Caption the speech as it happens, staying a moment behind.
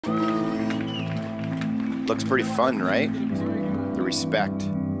Looks pretty fun, right? The respect,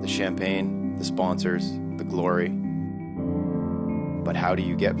 the champagne, the sponsors, the glory. But how do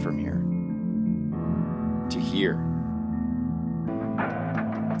you get from here to here?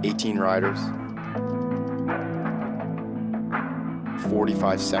 18 riders,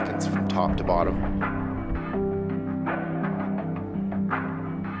 45 seconds from top to bottom.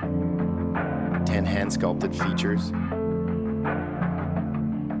 10 hand-sculpted features.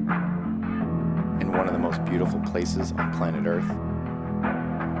 In one of the most beautiful places on planet Earth.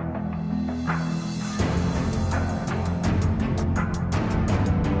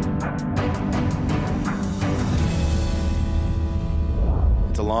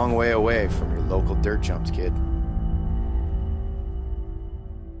 It's a long way away from your local dirt jumps, kid.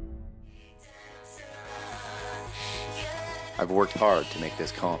 I've worked hard to make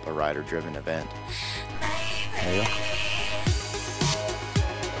this comp a rider-driven event. There you go.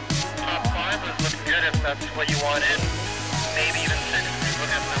 Top 5 is looking good if that's what you wanted. Maybe even 6. We're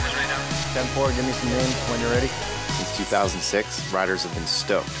looking at the numbers right now. 10-4, give me some names when you're ready. Since 2006, riders have been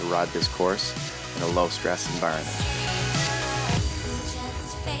stoked to ride this course in a low-stress environment.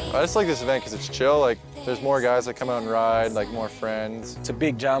 I just like this event because it's chill. Like, there's more guys that come out and ride, like more friends. It's a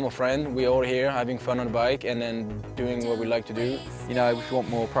big jam of friends. We're all here having fun on the bike and then doing what we like to do. You know, if we want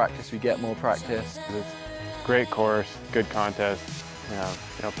more practice, we get more practice. It's a great course, good contest, you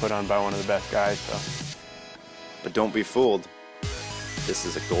know, put on by one of the best guys. So. But don't be fooled. This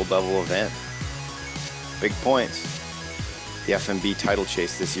is a gold-level event. Big points. The FMB title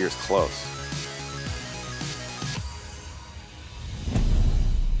chase this year is close.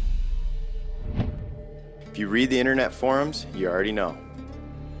 If you read the internet forums, you already know.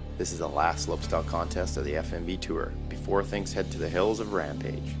 This is the last slopestyle contest of the FMB Tour before things head to the hills of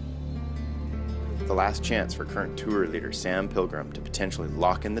Rampage. The last chance for current tour leader Sam Pilgrim to potentially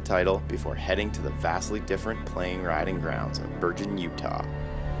lock in the title before heading to the vastly different playing riding grounds of Virgin, Utah.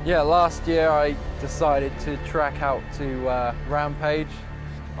 Yeah, last year I decided to track out to Rampage.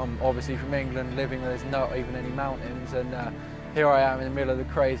 I'm obviously from England, living where there's not even any mountains, and here I am in the middle of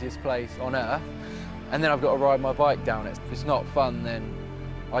the craziest place on earth. And then I've got to ride my bike down it. If it's not fun, then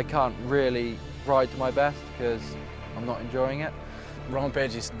I can't really ride to my best because I'm not enjoying it.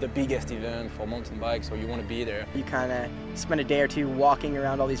 Rampage is the biggest event for mountain bikes, so you want to be there. You kind of spend a day or two walking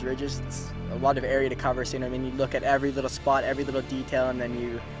around all these ridges. It's a lot of area to cover, so you know what I mean? You look at every little spot, every little detail, and then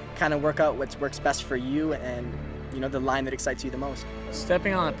you kind of work out what works best for you and, you know, the line that excites you the most.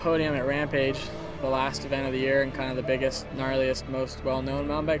 Stepping on the podium at Rampage, the last event of the year and kind of the biggest, gnarliest, most well-known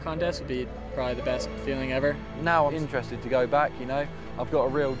mountain bike contest would be probably the best feeling ever. Now I'm interested to go back, you know. I've got a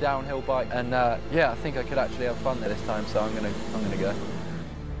real downhill bike and yeah, I think I could actually have fun there this time, so I'm gonna go.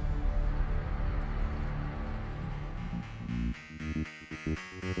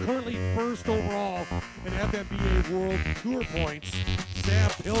 Currently first overall in FMBA World Tour points, Sam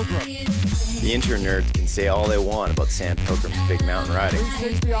Pilgrim. The intro nerds can say all they want about Sam Pilgrim's big mountain riding.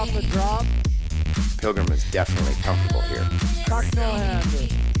 360 off the drop. Pilgrim is definitely comfortable here. Tuck no hander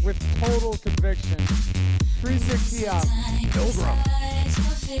with total conviction. 360 up. Pilgrim.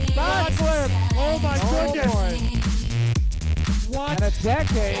 Backflip. Oh my goodness. What? And a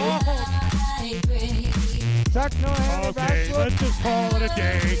decade. Tuck no hander Okay, backflip. let's just call it a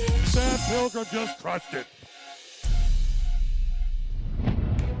day. Sam Pilgrim just crushed it.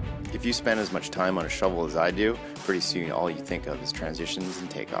 If you spend as much time on a shovel as I do, pretty soon all you think of is transitions and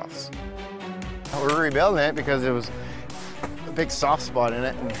takeoffs. We're rebuilding it because it was a big soft spot in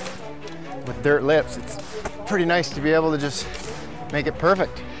it, and with dirt lips, it's pretty nice to be able to just make it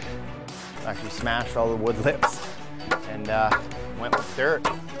perfect. Actually smashed all the wood lips and went with dirt.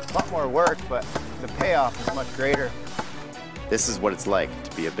 A lot more work, but the payoff is much greater. This is what it's like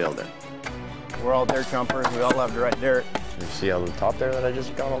to be a builder. We're all dirt jumpers, we all love to ride dirt. You see all the top there that I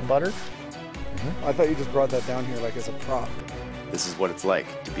just got all buttered? Mm-hmm. I thought you just brought that down here like as a prop. This is what it's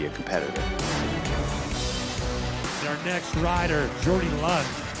like to be a competitor. Our next rider, Jordy Lund.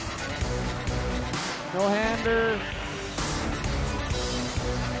 No hander.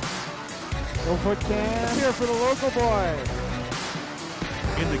 No foot cam. Here for the local boy.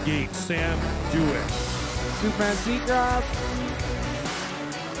 In the gate, Sam Dewitt. Superman seat drop.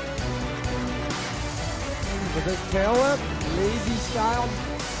 With a tail whip, lazy style.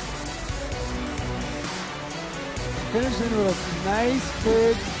 Finishing with a nice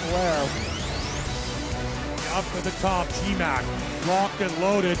big flare. Up to the top, T-Mac, locked and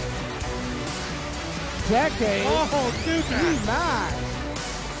loaded. Decade. Oh, T-Mac.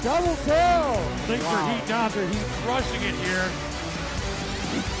 Double tail. Things are heating up. He's crushing it here.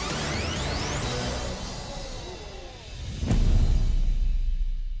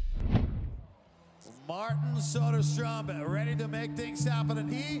 Martin Soderstrom ready to make things happen, and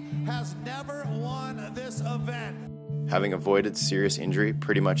he has never won this event. Having avoided serious injury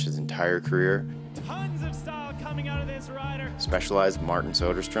pretty much his entire career, tons of style coming out of this rider. Specialized Martin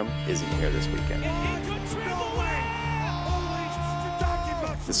Soderstrom isn't here this weekend.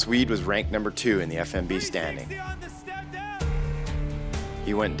 The Swede was ranked number 2 in the FMB standing.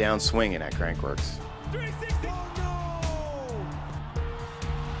 He went down swinging at Crankworks.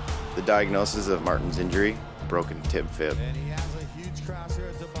 The diagnosis of Martin's injury, broken tib fib.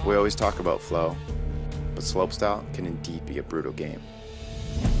 We always talk about flow, but slopestyle can indeed be a brutal game.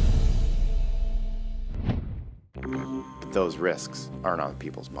 But those risks aren't on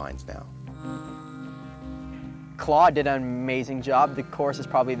people's minds now. Claude did an amazing job. The course is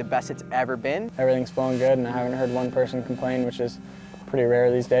probably the best it's ever been. Everything's flowing good, and I haven't heard one person complain, which is pretty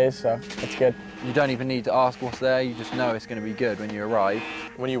rare these days, so it's good. You don't even need to ask what's there, you just know it's going to be good when you arrive.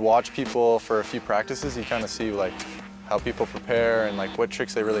 When you watch people for a few practices, you kind of see like how people prepare and like what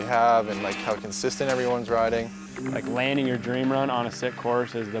tricks they really have and like how consistent everyone's riding. Like landing your dream run on a sick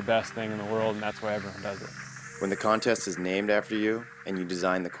course is the best thing in the world, and that's why everyone does it. When the contest is named after you, and you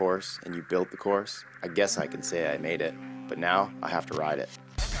designed the course, and you built the course, I guess I can say I made it, but now I have to ride it.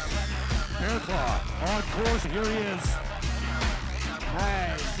 Bearclaw on course, here he is.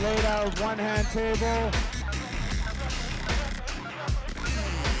 Nice, laid out one-hand table.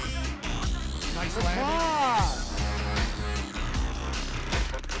 Nice landing.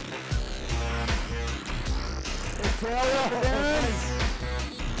 Big tail whip again.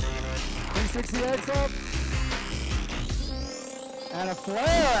 360X up. And a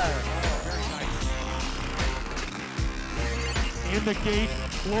flare. Very nice. In the gate,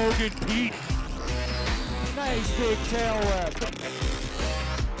 Logan Pete. Nice big tail whip.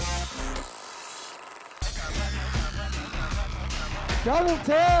 Double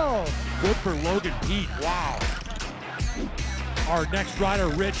tail. Good for Logan Pete. Wow. Our next rider,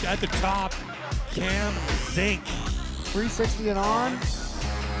 Rich, at the top. Cam Zink. 360 and on.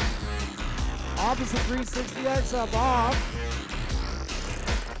 Opposite 360X up off.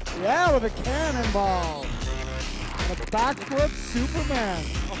 Yeah, with a cannonball. And a backflip Superman.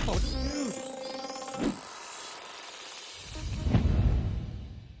 Oh, dude.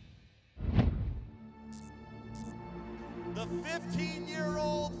 The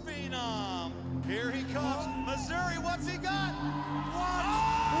 15-year-old phenom. Here he comes. Missouri, what's he got? What?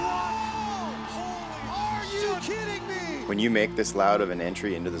 Holy, are you kidding me? When you make this loud of an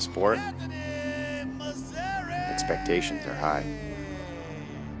entry into the sport, expectations are high.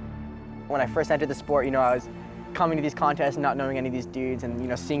 When I first entered the sport, you know, I was coming to these contests and not knowing any of these dudes, and you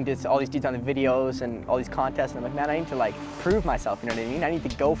know, seeing all these dudes on the videos and all these contests, and I'm like, man, I need to like prove myself, you know what I mean? I need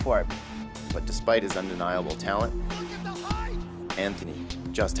to go for it. But despite his undeniable talent, Anthony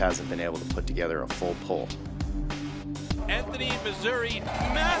just hasn't been able to put together a full pull. Anthony, Missouri,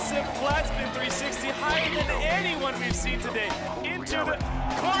 massive flat spin 360, higher than anyone we've seen today. Into the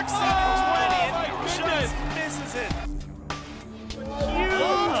cork 720 and just misses it.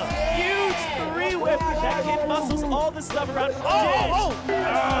 Huge three-whip. That kid muscles all the stuff around.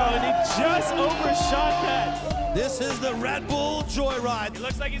 And he just overshot that. This is the Red Bull Joyride. It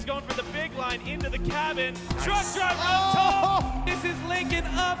looks like he's going for the big line into the cabin. Truck driver up top. This is linking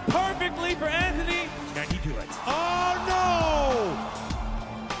up perfectly for Anthony. Can he do it? Oh,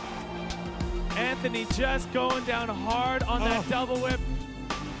 no! Anthony just going down hard on that double whip.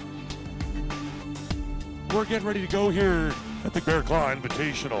 We're getting ready to go here at the Bearclaw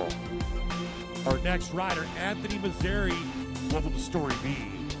Invitational. Our next rider, Anthony Missouri. What will the story be?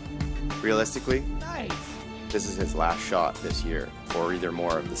 Realistically, Nice. this is his last shot this year, or either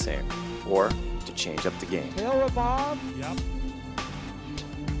more of the same, or to change up the game. Tail whip off. Yep.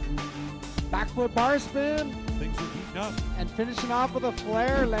 Backflip bar spin. Things are heating up. And finishing off with a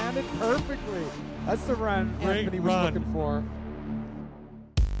flare, landed perfectly. That's the run Great Anthony was run. looking for.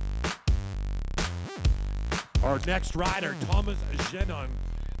 Our next rider, Thomas Genon.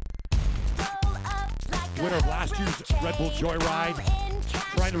 Winner of last year's Red Bull Joyride.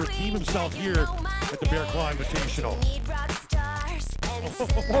 Trying to redeem himself here at the Bearclaw Invitational.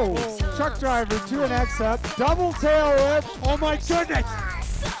 Oh, truck driver, 2X up. Double tail whip. Oh my goodness.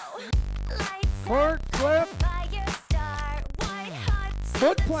 Cork flip.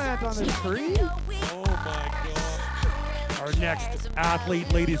 Foot plant on the tree. Oh my God. Our next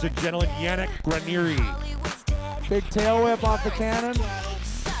athlete, ladies and gentlemen, Yannick Granieri. Big tail whip off the cannon.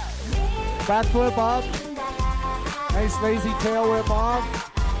 Backflip up. Nice lazy tail whip off.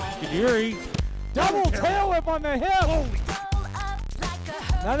 Granieri. Double tail whip on the hip.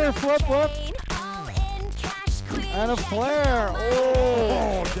 Another flip whip. And a flare.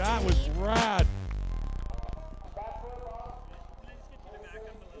 Oh, that was rad.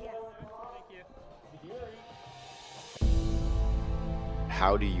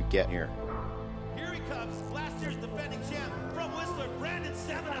 how do you get here? Here he comes, last year's defending champ from Whistler, Brandon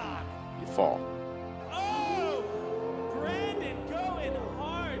Semenok. You fall. Oh! Brandon going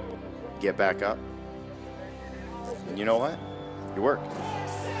hard. Get back up. And you know what? You work.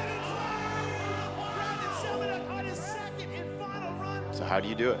 So how do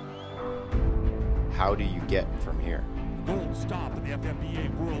you do it? How do you get from here Gold stop in the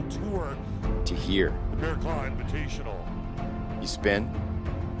FMBA World Tour to here? the Bearclaw Invitational. You spin,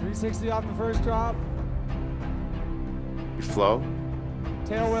 360 off the first drop, you flow.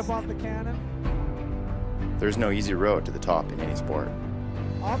 tail whip off the cannon, There's no easy road to the top in any sport.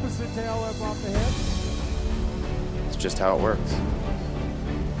 opposite tail whip off the hip, It's just how it works.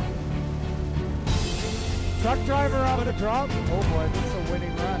 truck driver off the drop. Oh boy, this is a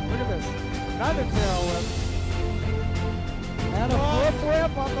winning run. Look at this. Another tail whip. And a flip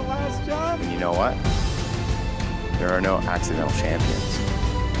whip on the last jump. And you know what? There are no accidental champions.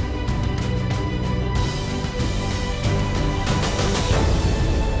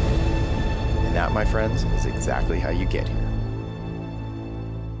 And that, my friends, is exactly how you get here.